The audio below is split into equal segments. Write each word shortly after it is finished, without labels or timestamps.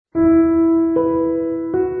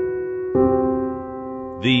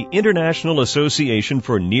The International Association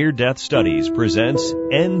for Near-Death Studies presents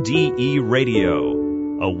NDE Radio,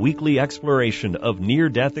 a weekly exploration of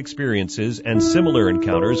near-death experiences and similar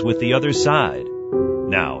encounters with the other side.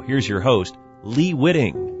 Now, here's your host, Lee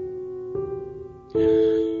Whitting.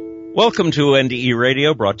 Welcome to NDE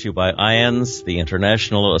Radio, brought to you by IANS, the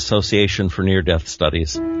International Association for Near-Death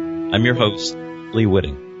Studies. I'm your host, Lee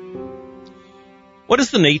Whitting. What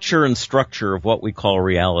is the nature and structure of what we call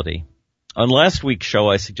reality? On last week's show,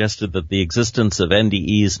 I suggested that the existence of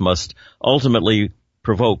NDEs must ultimately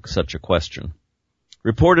provoke such a question.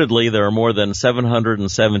 Reportedly, there are more than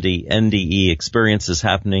 770 NDE experiences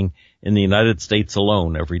happening in the United States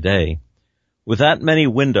alone every day. With that many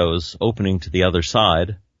windows opening to the other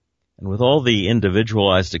side, and with all the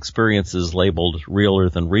individualized experiences labeled realer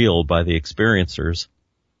than real by the experiencers,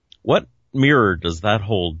 what mirror does that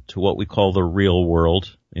hold to what we call the real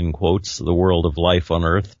world, in quotes, the world of life on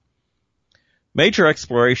Earth? Major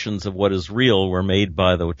explorations of what is real were made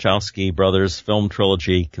by the Wachowski brothers' film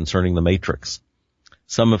trilogy concerning The Matrix.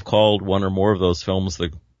 Some have called one or more of those films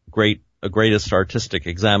the greatest artistic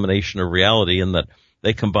examination of reality, in that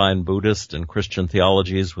they combine Buddhist and Christian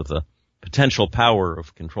theologies with the potential power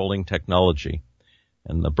of controlling technology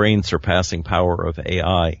and the brain-surpassing power of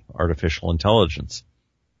AI, artificial intelligence.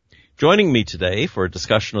 Joining me today for a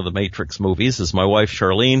discussion of the Matrix movies is my wife,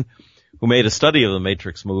 Charlene, who made a study of the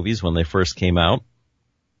Matrix movies when they first came out.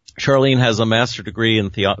 Charlene has a master's degree in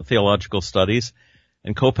theological studies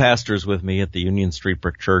and co-pastors with me at the Union Street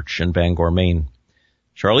Brick Church in Bangor, Maine.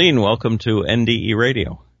 Charlene, welcome to NDE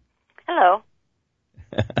Radio. Hello.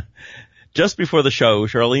 Just before the show,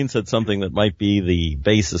 Charlene said something that might be the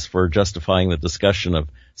basis for justifying the discussion of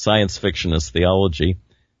science fiction as theology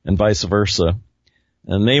and vice versa.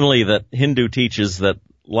 And namely that Hindu teaches that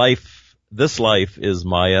this life is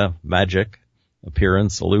Maya, magic,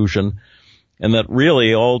 appearance, illusion, and that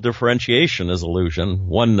really all differentiation is illusion,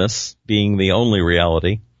 oneness being the only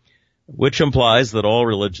reality, which implies that all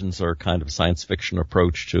religions are a kind of science fiction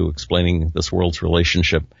approach to explaining this world's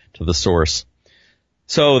relationship to the source.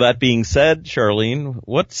 So that being said, Charlene,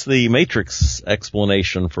 what's the Matrix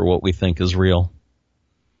explanation for what we think is real?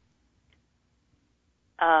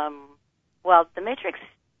 Well, the Matrix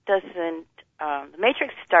the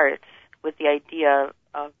Matrix starts with the idea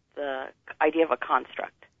of a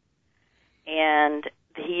construct. And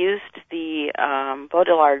he used the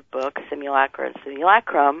Baudrillard book, Simulacra and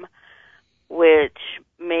Simulacrum, which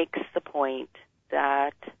makes the point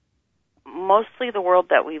that mostly the world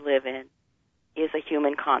that we live in is a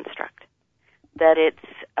human construct. That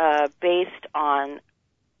it's based on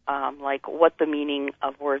what the meaning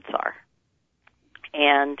of words are.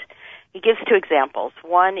 And he gives two examples.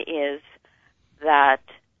 One is that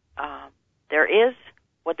there is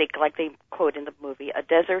what they quote in the movie, a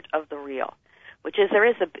desert of the real, which is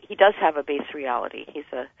he does have a base reality. He's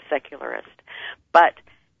a secularist. But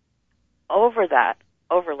over that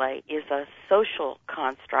overlay is a social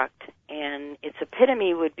construct, and its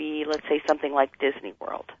epitome would be, let's say, something like Disney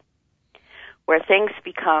World, where things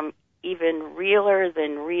become even realer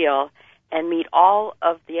than real and meet all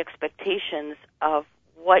of the expectations of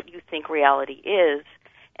what you think reality is,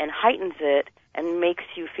 and heightens it and makes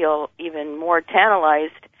you feel even more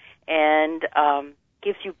tantalized, and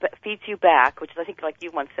feeds you back, which I think, like you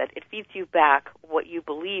once said, it feeds you back what you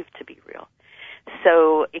believe to be real.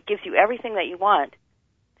 So it gives you everything that you want.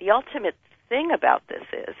 The ultimate thing about this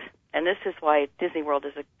is, and this is why Disney World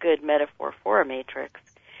is a good metaphor for a matrix,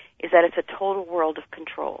 is that it's a total world of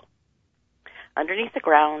control. Underneath the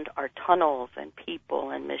ground are tunnels and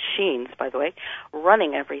people and machines, by the way,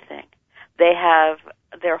 running everything. They have,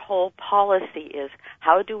 their whole policy is,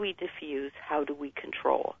 how do we diffuse, how do we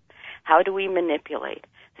control, how do we manipulate?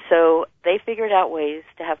 So they figured out ways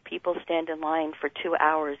to have people stand in line for 2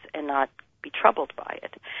 hours and not be troubled by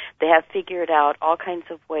it. They have figured out all kinds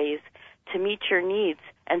of ways to meet your needs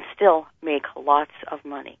and still make lots of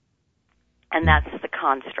money. And that's the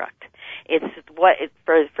construct.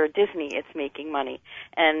 For Disney, it's making money.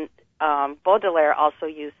 And Baudrillard also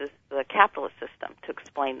uses the capitalist system to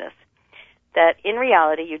explain this. That in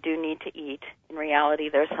reality, you do need to eat. In reality,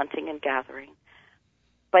 there's hunting and gathering.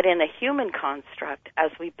 But in a human construct,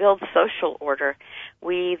 as we build social order,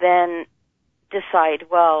 we then decide,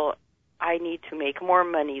 well, I need to make more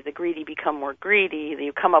money. The greedy become more greedy.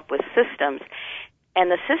 You come up with systems.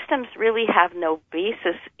 And the systems really have no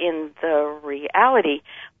basis in the reality,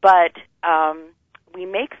 but we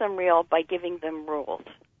make them real by giving them rules.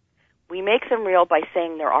 We make them real by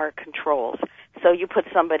saying there are controls. So you put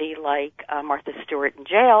somebody like Martha Stewart in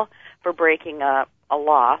jail for breaking a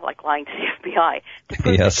law, like lying to the FBI, to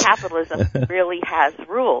prove yes. that capitalism really has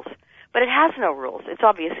rules. But it has no rules. It's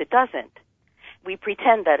obvious it doesn't. We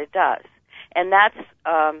pretend that it does. And that's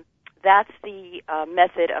the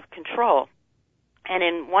method of control. And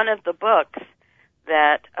in one of the books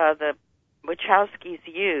that the Wachowskis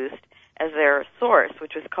used as their source,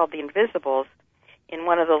 which was called The Invisibles, in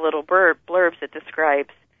one of the little blurbs it describes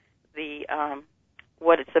the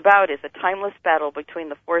what it's about is a timeless battle between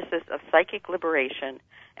the forces of psychic liberation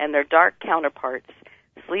and their dark counterparts,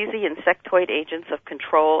 sleazy insectoid agents of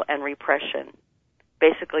control and repression.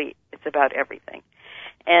 Basically, it's about everything.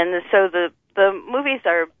 And so the movies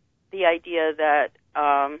are the idea that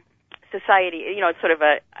society, it's sort of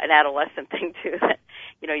an adolescent thing too, that,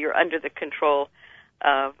 you're under the control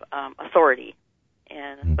of authority,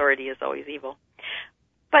 and authority is always evil.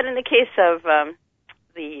 But in the case of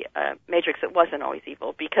the Matrix, it wasn't always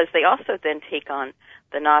evil, because they also then take on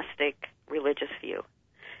the Gnostic religious view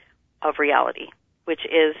of reality, which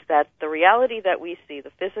is that the reality that we see,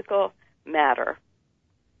 the physical matter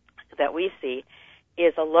that we see,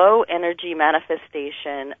 is a low energy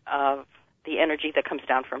manifestation of the energy that comes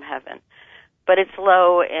down from heaven. But it's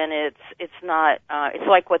low, and it's not. It's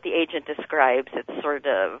like what the agent describes. It's sort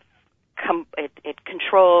of it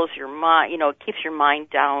controls your mind. It keeps your mind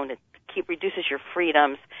down. It reduces your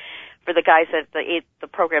freedoms. For the guys that the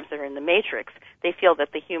programs that are in the Matrix, they feel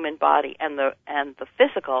that the human body and the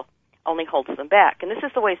physical only holds them back. And this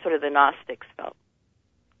is the way sort of the Gnostics felt.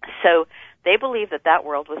 So they believe that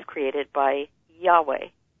world was created by Yahweh,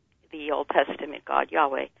 the Old Testament God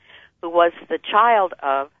Yahweh, who was the child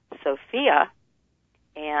of Sophia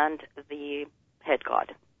and the head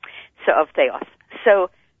god, of Theos. So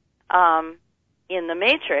in the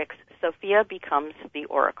Matrix, Sophia becomes the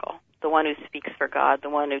oracle, the one who speaks for God, the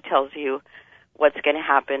one who tells you what's going to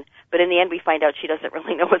happen. But in the end, we find out she doesn't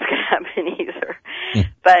really know what's going to happen either.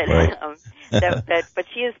 But right. But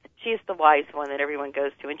she is the wise one that everyone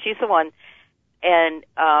goes to, and she's the one. And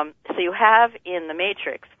so you have in the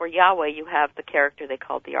Matrix, for Yahweh, you have the character they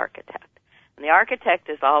called the architect. And the architect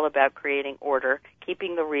is all about creating order,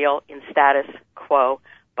 keeping the real in status quo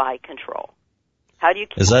by control. How do you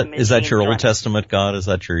keep Is that your Old Testament God? Is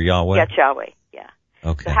that your Yahweh? Yeah, Yahweh, yeah.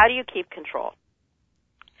 Okay. So how do you keep control?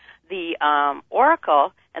 The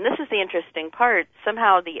Oracle, and this is the interesting part,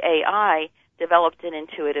 somehow the AI developed an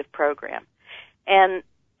intuitive program. And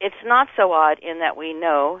it's not so odd in that we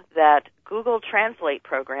know that Google Translate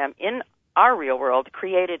program in our real world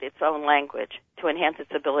created its own language to enhance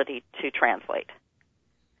its ability to translate.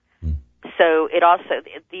 So it also,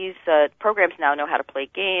 these programs now know how to play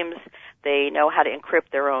games. They know how to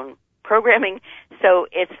encrypt their own programming. So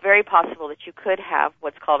it's very possible that you could have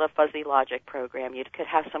what's called a fuzzy logic program. You could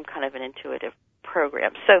have some kind of an intuitive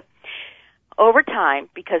program. So over time,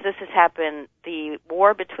 because this has happened, the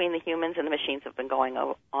war between the humans and the machines have been going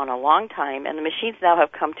on a long time, and the machines now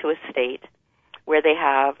have come to a state where they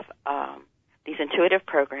have these intuitive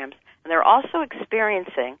programs, and they're also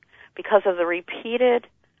experiencing, because of the repeated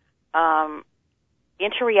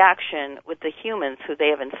interaction with the humans who they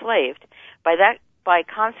have enslaved, by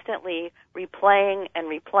constantly replaying and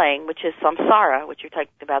replaying, which is samsara, which you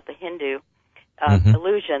talked about, the Hindu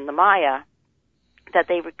illusion, the Maya, that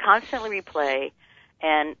they would constantly replay,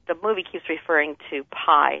 and the movie keeps referring to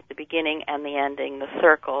pi, the beginning and the ending, the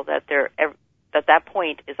circle, that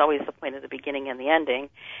point is always the point of the beginning and the ending.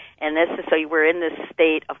 And this is, so we're in this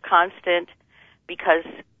state of constant, because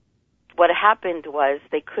what happened was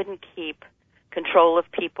they couldn't keep control of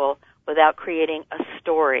people without creating a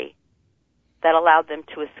story that allowed them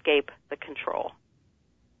to escape the control,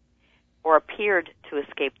 or appeared to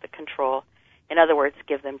escape the control. In other words,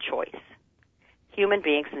 give them choice. Human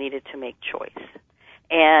beings needed to make choice.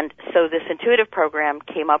 And so this intuitive program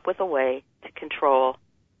came up with a way to control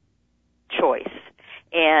choice.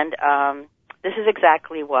 And this is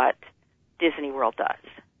exactly what Disney World does.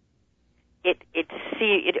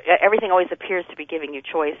 Everything always appears to be giving you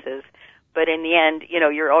choices, but in the end,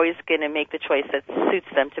 you're always going to make the choice that suits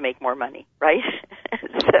them to make more money, right?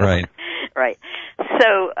 Right. Right.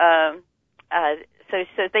 So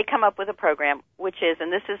they come up with a program, which is,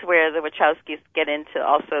 and this is where the Wachowskis get into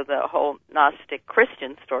also the whole Gnostic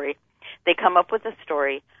Christian story. They come up with a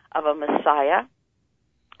story of a Messiah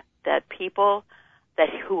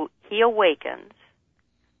who he awakens,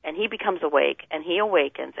 and he becomes awake, and he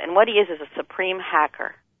awakens, and what he is a supreme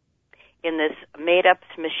hacker in this made-up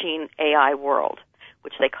machine AI world,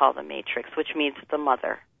 which they call the Matrix, which means the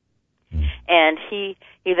mother. And he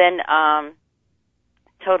then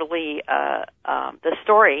the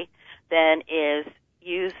story then is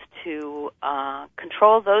used to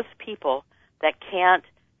control those people that can't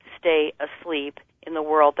stay asleep in the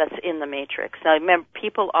world that's in the Matrix. Now, remember,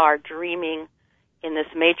 people are dreaming in this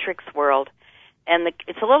matrix world. And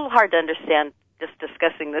it's a little hard to understand just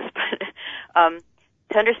discussing this, but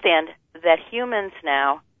to understand that humans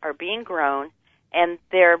now are being grown, and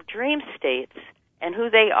their dream states and who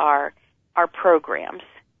they are programs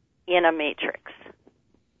in a matrix.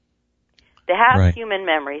 They have human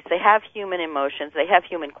memories, they have human emotions, they have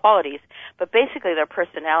human qualities, but basically their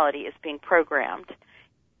personality is being programmed,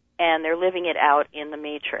 and they're living it out in the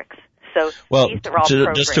matrix. So these are all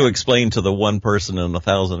programs. Just to explain to the one person in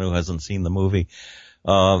 1,000 who hasn't seen the movie,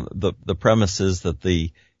 the premise is that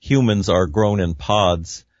the humans are grown in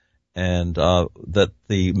pods, and that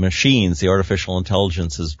the machines, the artificial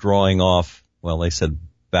intelligence, is drawing off, well, they said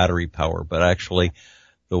battery power, but actually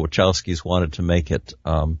the Wachowskis wanted to make it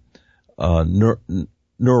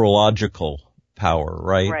neurological power,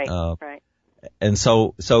 right? Right. And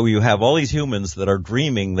so you have all these humans that are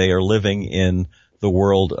dreaming they are living in the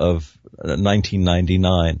world of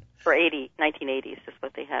 1999. For 1980s is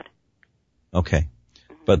what they had. Okay.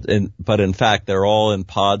 But in fact, they're all in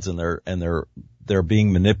pods, and they're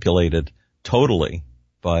being manipulated totally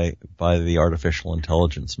by the artificial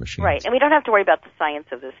intelligence machines. Right. And we don't have to worry about the science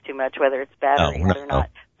of this too much, whether it's battery or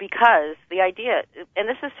not. Because the idea, and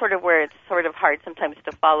this is sort of where it's sort of hard sometimes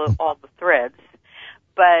to follow all the threads,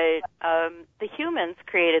 but the humans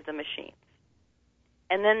created the machines.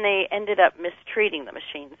 And then they ended up mistreating the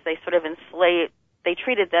machines. They sort of they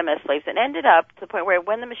treated them as slaves, and ended up to the point where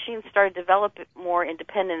when the machines started to develop more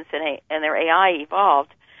independence and their AI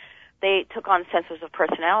evolved, they took on senses of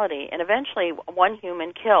personality. And eventually one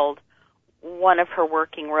human killed one of her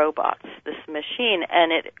working robots, this machine,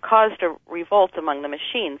 and it caused a revolt among the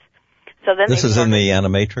machines. So then this is in the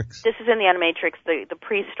Animatrix? This is in the Animatrix, the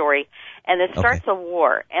pre-story, and it starts a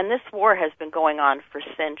war, and this war has been going on for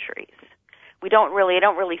centuries. They don't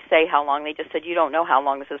really say how long. They just said you don't know how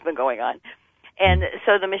long this has been going on. And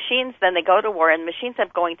so the machines, then they go to war, and the machines end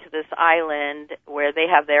up going to this island where they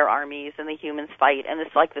have their armies and the humans fight, and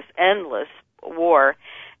it's like this endless war,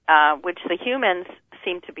 which the humans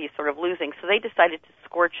seem to be sort of losing. So they decided to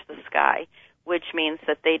scorch the sky, which means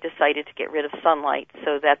that they decided to get rid of sunlight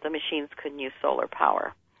so that the machines couldn't use solar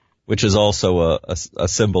power. Which is also a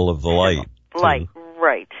symbol of the light. Light,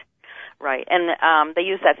 right. And they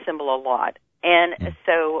use that symbol a lot. And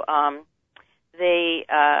so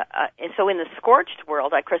and so in the scorched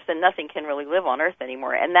world, of course, then nothing can really live on Earth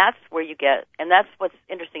anymore. And that's where you get, and that's what's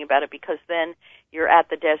interesting about it, because then you're at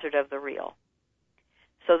the desert of the real.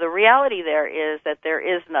 So the reality there is that there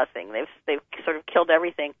is nothing. They've sort of killed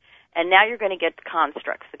everything. And now you're going to get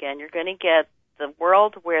constructs again. You're going to get the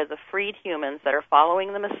world where the freed humans that are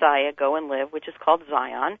following the Messiah go and live, which is called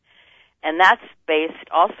Zion. And that's based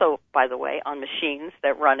also, by the way, on machines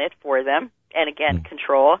that run it for them. And again,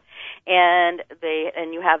 control. And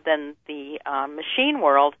you have then the machine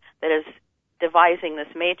world that is devising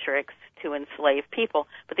this matrix to enslave people.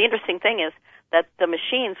 But the interesting thing is that the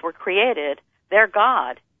machines were created, their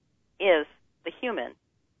God is the human.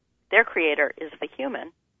 Their creator is the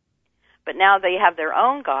human. But now they have their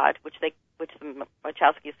own God, which the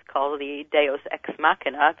Wachowskis call the Deus Ex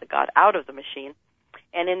Machina, the God out of the machine.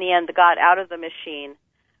 And in the end, the God out of the machine,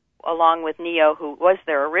 along with Neo, who was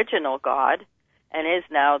their original God and is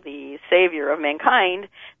now the savior of mankind,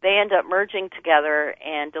 they end up merging together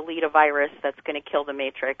and delete a virus that's going to kill the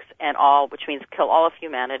Matrix and all, which means kill all of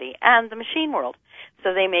humanity and the machine world.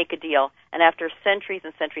 So they make a deal, and after centuries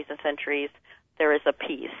and centuries and centuries, there is a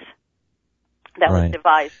peace that was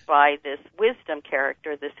devised by this wisdom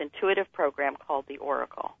character, this intuitive program called the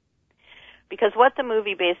Oracle. Because what the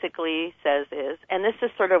movie basically says is, and this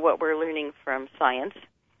is sort of what we're learning from science,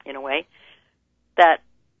 in a way, that,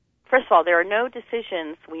 first of all, there are no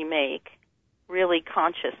decisions we make really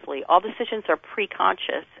consciously. All decisions are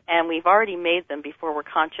pre-conscious, and we've already made them before we're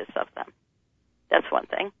conscious of them. That's one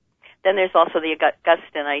thing. Then there's also the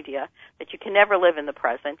Augustine idea that you can never live in the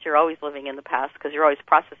present. You're always living in the past because you're always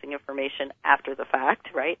processing information after the fact,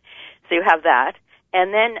 right? So you have that.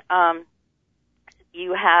 And then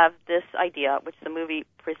you have this idea, which the movie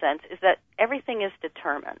presents, is that everything is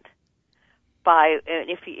determined by,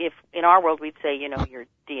 if in our world we'd say, your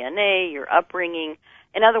DNA, your upbringing.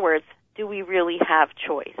 In other words, do we really have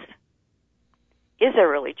choice? Is there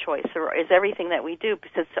really choice, or is everything that we do,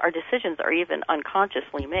 because our decisions are even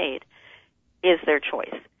unconsciously made, is there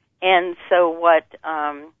choice? And so what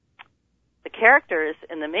the characters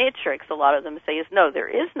in the Matrix, a lot of them say is, no, there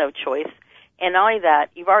is no choice. And not only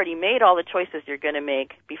that, you've already made all the choices you're going to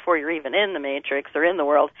make before you're even in the Matrix or in the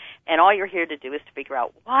world, and all you're here to do is to figure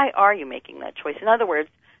out, why are you making that choice? In other words,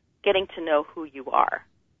 getting to know who you are.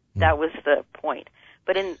 That was the point.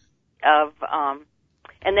 But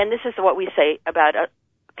and then this is what we say about,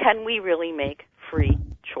 can we really make free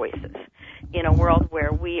choices. In a world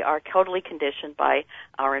where we are totally conditioned by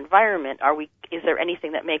our environment, is there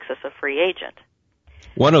anything that makes us a free agent?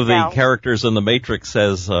 One of the characters in The Matrix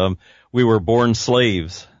says, we were born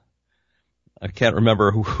slaves. I can't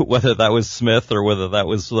remember whether that was Smith or whether that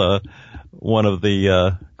was one of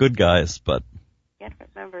the good guys, but I can't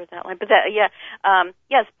remember that line. But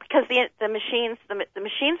yes, because the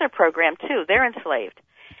machines are programmed too. They're enslaved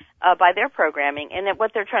by their programming, and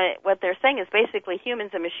what they're saying is basically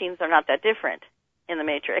humans and machines are not that different in the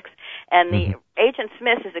Matrix. And the Agent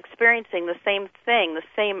Smith is experiencing the same thing,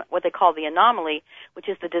 what they call the anomaly, which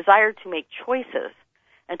is the desire to make choices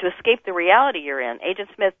and to escape the reality you're in. Agent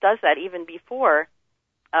Smith does that even before.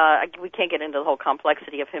 We can't get into the whole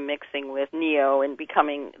complexity of him mixing with Neo and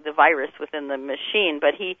becoming the virus within the machine,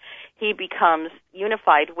 but he becomes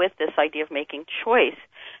unified with this idea of making choice.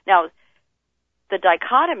 Now, the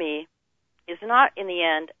dichotomy is not in the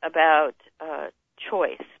end about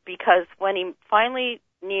choice, because when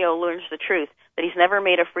Neo learns the truth, that he's never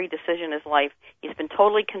made a free decision in his life, he's been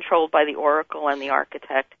totally controlled by the Oracle and the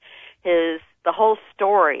Architect. The whole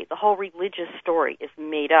story, the whole religious story is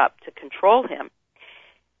made up to control him.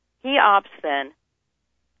 He opts then,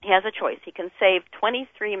 he has a choice. He can save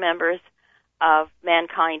 23 members of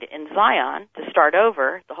mankind in Zion to start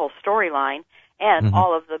over the whole storyline and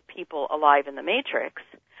all of the people alive in the Matrix.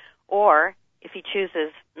 Or if he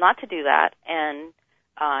chooses not to do that and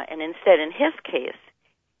instead, in his case,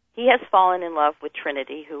 he has fallen in love with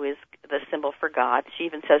Trinity, who is the symbol for God. She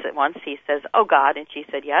even says it once. He says, "Oh, God," and she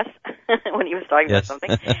said yes when he was talking about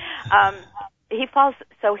something. He falls.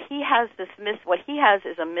 So he has what he has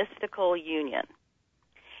is a mystical union,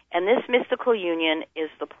 and this mystical union is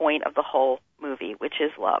the point of the whole movie, which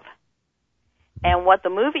is love. And what the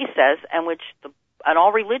movie says, and which and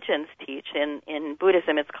all religions teach, in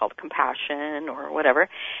Buddhism it's called compassion or whatever.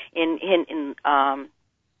 In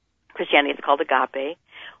Christianity it's called agape.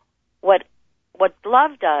 What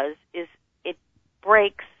love does is it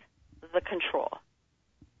breaks the control.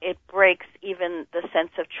 It breaks even the sense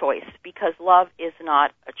of choice, because love is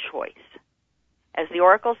not a choice. As the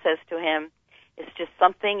Oracle says to him, it's just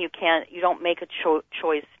something you don't make a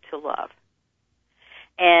choice to love.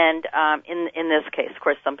 And in this case, of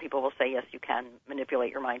course, some people will say, yes, you can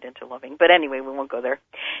manipulate your mind into loving. But anyway, we won't go there.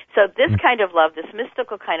 So this kind of love, this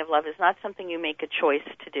mystical kind of love, is not something you make a choice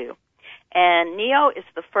to do. And Neo is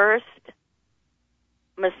the first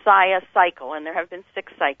Messiah cycle, and there have been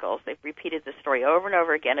 6 cycles. They've repeated this story over and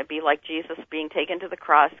over again. It'd be like Jesus being taken to the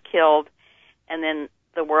cross, killed, and then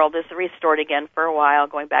the world is restored again for a while,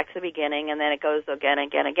 going back to the beginning, and then it goes again,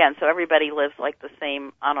 again. So everybody lives like the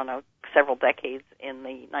same, several decades in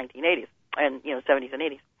the 1980s and 70s and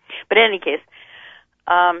 80s. But in any case,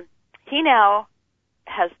 he now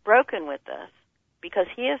has broken with this because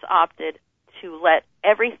he has opted to let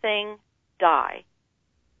everything die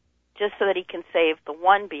just so that he can save the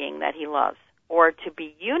one being that he loves, or to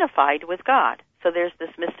be unified with God. So there's this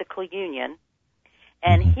mystical union,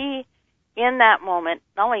 and he, in that moment,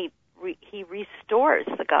 not only he restores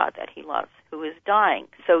the God that he loves, who is dying.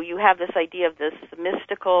 So you have this idea of this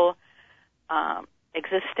mystical,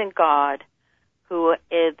 existent God who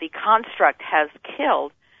the construct has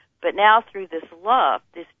killed, but now through this love,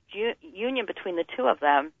 this union between the two of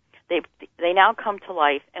them, they now come to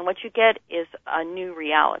life, and what you get is a new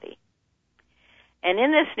reality. And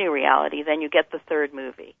in this new reality, then you get the third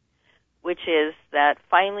movie, which is that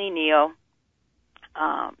finally Neo,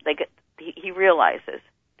 he realizes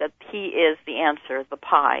that he is the answer, the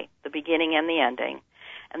pie, the beginning and the ending.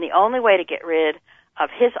 And the only way to get rid of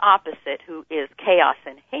his opposite, who is chaos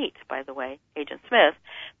and hate, by the way, Agent Smith,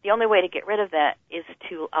 the only way to get rid of that is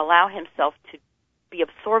to allow himself to be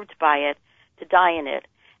absorbed by it, to die in it,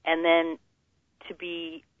 and then to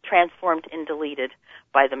be transformed and deleted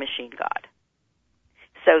by the machine god.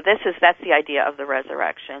 So that's the idea of the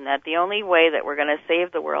resurrection, that the only way that we're going to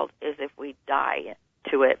save the world is if we die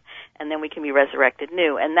to it, and then we can be resurrected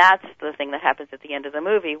new. And that's the thing that happens at the end of the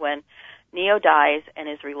movie when Neo dies and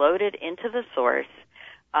is reloaded into the source.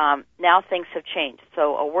 Now things have changed.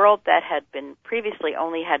 So a world that had been previously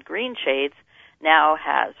only had green shades now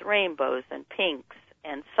has rainbows and pinks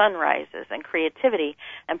and sunrises and creativity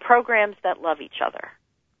and programs that love each other.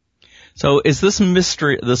 So is this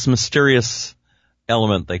mysterious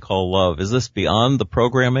element they call love, is this beyond the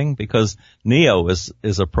programming? Because Neo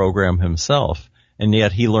is a program himself, and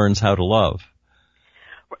yet he learns how to love.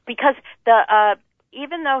 Because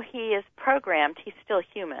even though he is programmed, he's still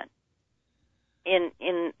human.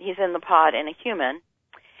 He's in the pod and a human,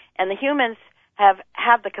 and the humans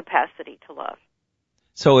have the capacity to love.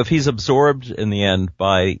 So if he's absorbed in the end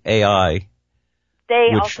by AI, they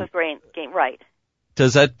also gain right.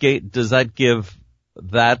 Does that give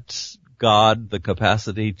that God the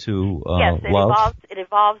capacity to yes, love? It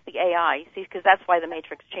evolves the AI, see, because that's why the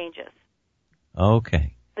Matrix changes.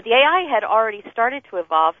 Okay. But the AI had already started to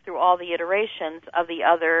evolve through all the iterations of the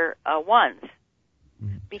other ones.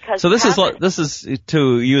 Because so this is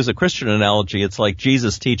to use a Christian analogy, it's like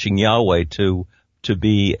Jesus teaching Yahweh to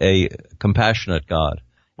be a compassionate God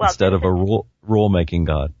instead of a rule-making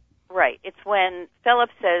God. Right. It's when Philip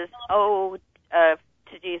says,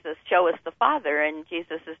 to Jesus, show us the Father, and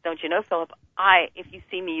Jesus says, don't you know, Philip, if you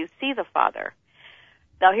see me, you see the Father.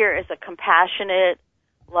 Now here is a compassionate,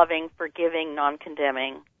 loving, forgiving,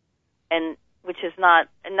 non-condemning, and which is not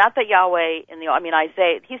that Yahweh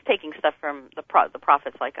Isaiah, he's taking stuff from the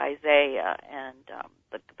prophets like Isaiah and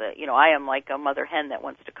I am like a mother hen that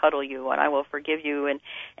wants to cuddle you, and I will forgive you,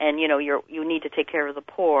 and you need to take care of the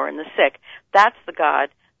poor and the sick. That's the God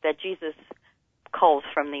that Jesus calls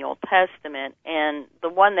from the Old Testament, and the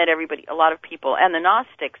one that a lot of people, and the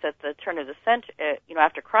Gnostics at the turn of the century,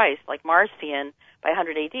 after Christ, like Marcion by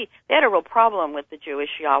 100 AD, they had a real problem with the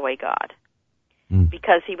Jewish Yahweh God.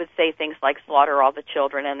 Because he would say things like slaughter all the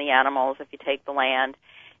children and the animals if you take the land.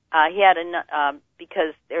 He had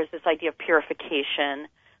because there's this idea of purification.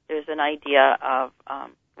 There's an idea of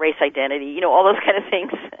race identity. All those kind of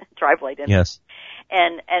things, tribal identity. Yes.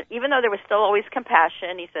 And even though there was still always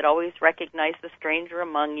compassion, he said always recognize the stranger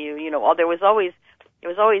among you. It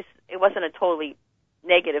wasn't a totally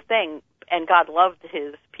negative thing. And God loved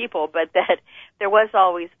his people, but that there was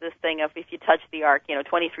always this thing of if you touch the ark,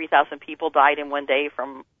 23,000 people died in one day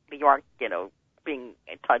from the ark, being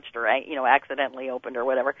touched or, accidentally opened or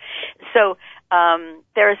whatever. So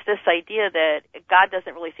there's this idea that God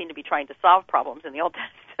doesn't really seem to be trying to solve problems in the Old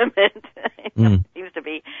Testament. He seems to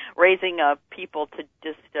be raising people to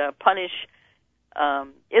just punish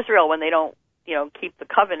Israel when they don't, keep the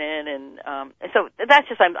covenant, and so that's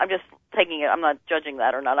just I'm just taking it. I'm not judging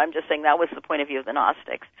that or not. I'm just saying that was the point of view of the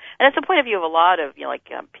Gnostics, and it's the point of view of a lot of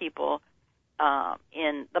people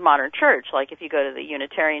in the modern church. Like if you go to the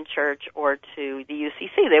Unitarian Church or to the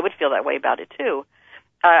UCC, they would feel that way about it too.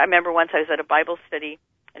 I remember once I was at a Bible study,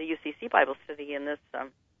 at a UCC Bible study, and this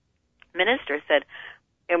minister said,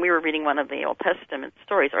 and we were reading one of the Old Testament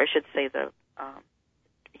stories, or I should say the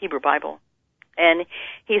Hebrew Bible, and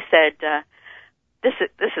he said,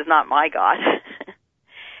 This is not my God.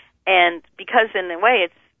 And because in a way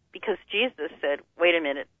it's because Jesus said, wait a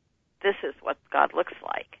minute, this is what God looks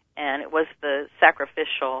like. And it was the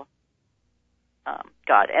sacrificial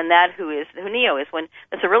God. And that who Neo is, when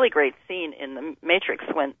it's a really great scene in the Matrix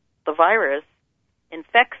when the virus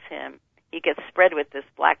infects him, he gets spread with this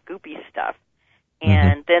black goopy stuff.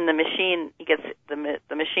 And then the machine,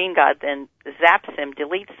 the machine God then zaps him,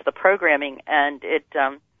 deletes the programming, and it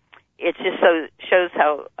just shows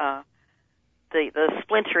how the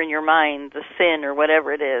splinter in your mind, the sin or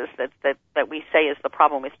whatever it is that we say is the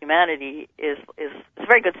problem with humanity is a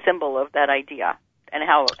very good symbol of that idea, and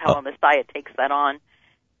how a Messiah takes that on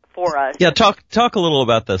for us. Yeah, talk a little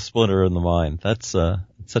about the splinter in the mind. That's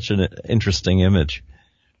such an interesting image.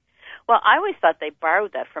 Well, I always thought they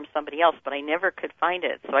borrowed that from somebody else, but I never could find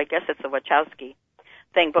it. So I guess it's a Wachowski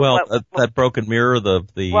thing. But that broken mirror,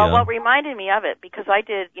 what reminded me of it, because I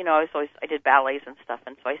did, I did ballets and stuff,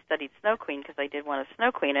 and so I studied Snow Queen because I did want a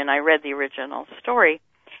Snow Queen, and I read the original story.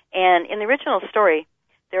 And in the original story,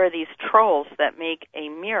 there are these trolls that make a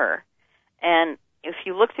mirror, and if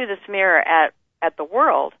you look through this mirror at the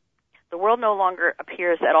world no longer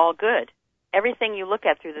appears at all good. Everything you look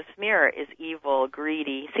at through this mirror is evil,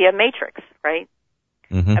 greedy. See, a matrix, right?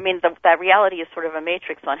 Mm-hmm. I mean, that reality is sort of a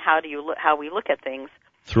matrix on how we look at things.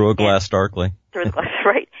 Through a glass darkly. Through the glass,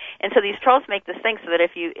 right. And so these trolls make this thing so that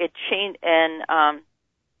if it change, and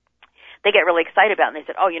they get really excited about it, and they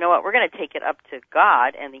said, oh, you know what, we're going to take it up to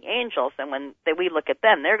God and the angels, and when we look at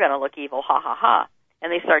them, they're going to look evil, ha, ha, ha.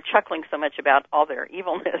 And they start chuckling so much about all their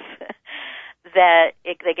evilness that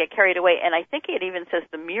they get carried away. And I think it even says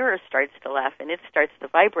the mirror starts to laugh, and it starts to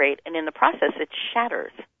vibrate, and in the process it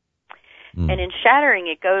shatters. And in shattering,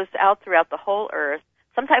 it goes out throughout the whole earth,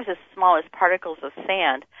 sometimes as small as particles of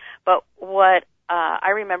sand. But what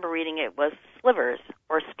I remember reading it was slivers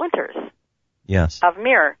or splinters of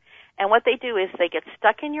mirror. And what they do is they get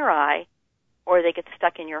stuck in your eye or they get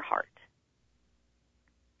stuck in your heart.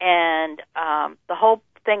 And the whole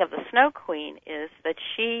thing of the Snow Queen is that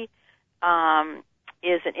she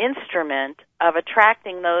is an instrument of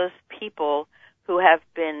attracting those people who have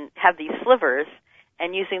these slivers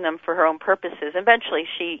and using them for her own purposes. Eventually,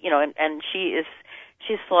 she's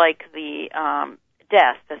like the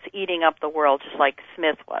death that's eating up the world, just like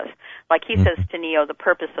Smith was. Like he says to Neo, the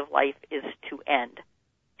purpose of life is to end.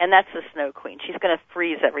 and that's the Snow Queen. She's going to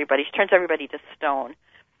freeze everybody. She turns everybody to stone.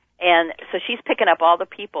 And so she's picking up all the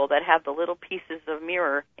people that have the little pieces of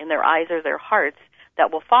mirror in their eyes or their hearts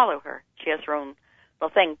that will follow her. She has her own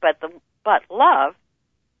little thing. But love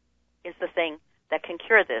is the thing that can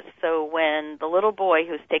cure this. So when the little boy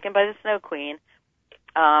who's taken by the Snow Queen,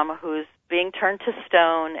 who's being turned to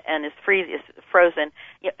stone and is frozen,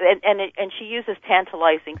 and she uses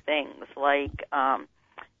tantalizing things like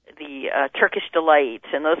the Turkish delight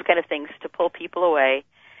and those kind of things to pull people away.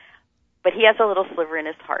 But he has a little sliver in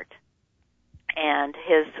his heart, and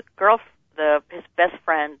his best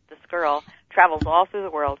friend, this girl, travels all through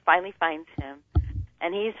the world, finally finds him,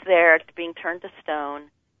 and he's there being turned to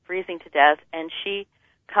stone, freezing to death, and she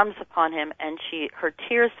comes upon him, and her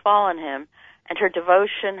tears fall on him, and her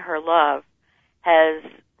devotion, her love, has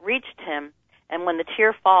reached him, and when the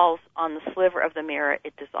tear falls on the sliver of the mirror,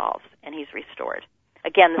 it dissolves, and he's restored.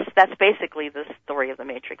 Again, that's basically the story of the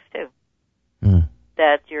Matrix, too. Mm.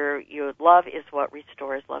 That your love is what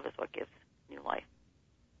restores, love is what gives new life.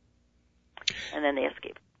 And then they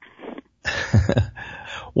escape.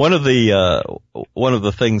 One of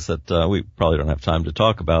the things that we probably don't have time to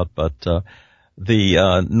talk about, but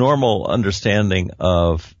the normal understanding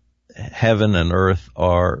of heaven and earth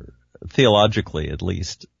are, theologically at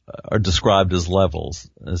least, are described as levels.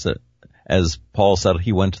 As Paul said,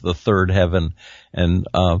 he went to the third heaven, and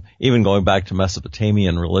even going back to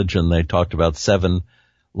Mesopotamian religion, they talked about 7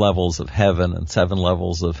 levels of heaven and 7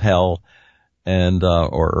 levels of hell, and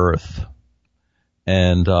or earth,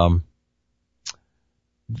 and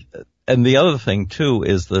the other thing too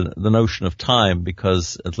is the notion of time,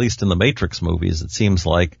 because at least in the Matrix movies, it seems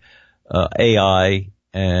like AI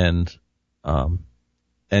and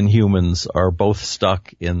humans are both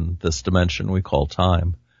stuck in this dimension we call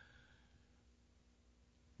time.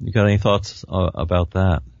 You got any thoughts about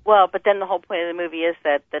that? Well, but then the whole point of the movie is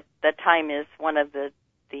that time is one of the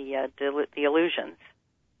illusions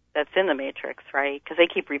that's in the Matrix, right? Because they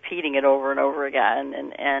keep repeating it over and over again,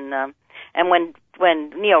 and when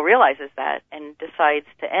Neo realizes that and decides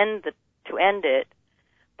to end it,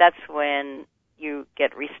 that's when you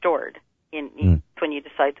get restored. When you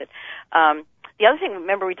decide that. The other thing,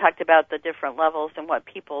 remember, we talked about the different levels, and what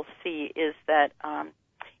people see is that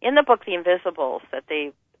in the book The Invisibles, that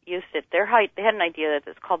they used it. They had an idea that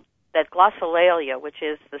it's called that glossolalia, which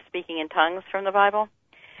is the speaking in tongues from the Bible.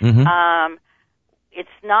 Mm-hmm. It's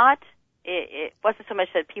not. It wasn't so much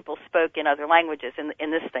that people spoke in other languages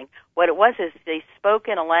in this thing. What it was is they spoke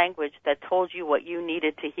in a language that told you what you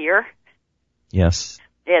needed to hear. Yes.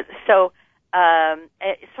 So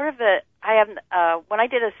it's sort of when I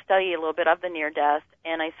did a study a little bit of the near death,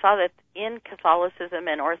 and I saw that in Catholicism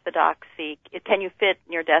and Orthodoxy, can you fit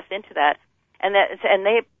near death into that? And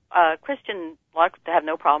they Christian law have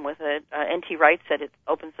no problem with it. N.T. Wright said it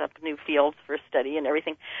opens up new fields for study and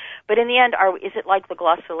everything. But in the end, is it like the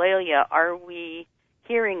glossolalia? Are we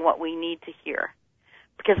hearing what we need to hear?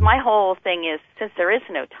 Because my whole thing is, since there is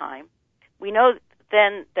no time, we know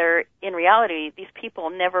then in reality, these people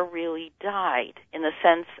never really died in the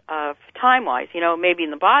sense of time-wise. Maybe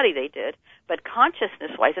in the body they did, but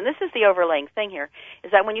consciousness-wise, and this is the overlaying thing here,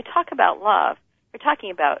 is that when you talk about love, you're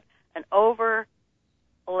talking about an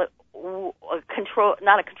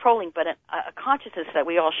not a controlling, but a consciousness that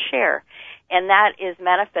we all share, and that is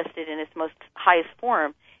manifested in its most highest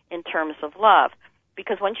form in terms of love.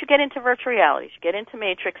 Because once you get into virtual realities, you get into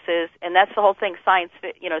matrices, and that's the whole thing. Science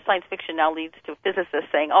fiction now leads to physicists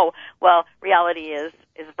saying, "Oh, well, reality is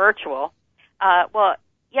virtual." Well,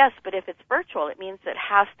 yes, but if it's virtual, it means it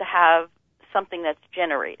has to have something that's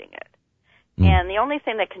generating it. And the only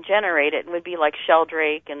thing that can generate it would be like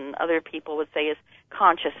Sheldrake and other people would say is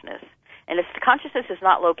consciousness. And if consciousness is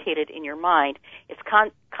not located in your mind,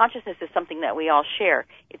 consciousness is something that we all share.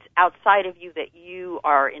 It's outside of you that you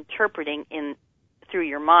are interpreting through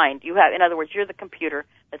your mind. In other words, you're the computer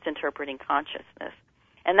that's interpreting consciousness.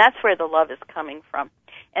 And that's where the love is coming from.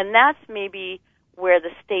 And that's maybe where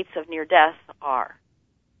the states of near death are.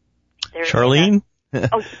 Charlene?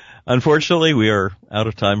 Oh. Unfortunately, we are out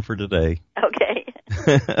of time for today. Okay.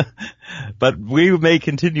 But we may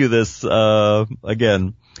continue this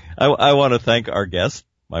again. I want to thank our guest,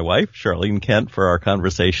 my wife, Charlene Kent, for our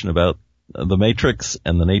conversation about the Matrix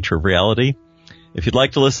and the nature of reality. If you'd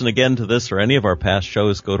like to listen again to this or any of our past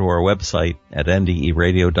shows, go to our website at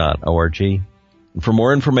nderadio.org. And for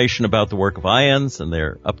more information about the work of IANDS and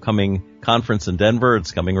their upcoming conference in Denver,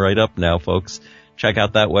 it's coming right up now, folks. Check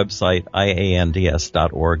out that website,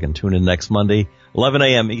 iands.org, and tune in next Monday, 11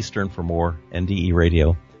 a.m. Eastern for more NDE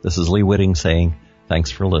Radio. This is Lee Witting saying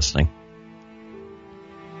thanks for listening.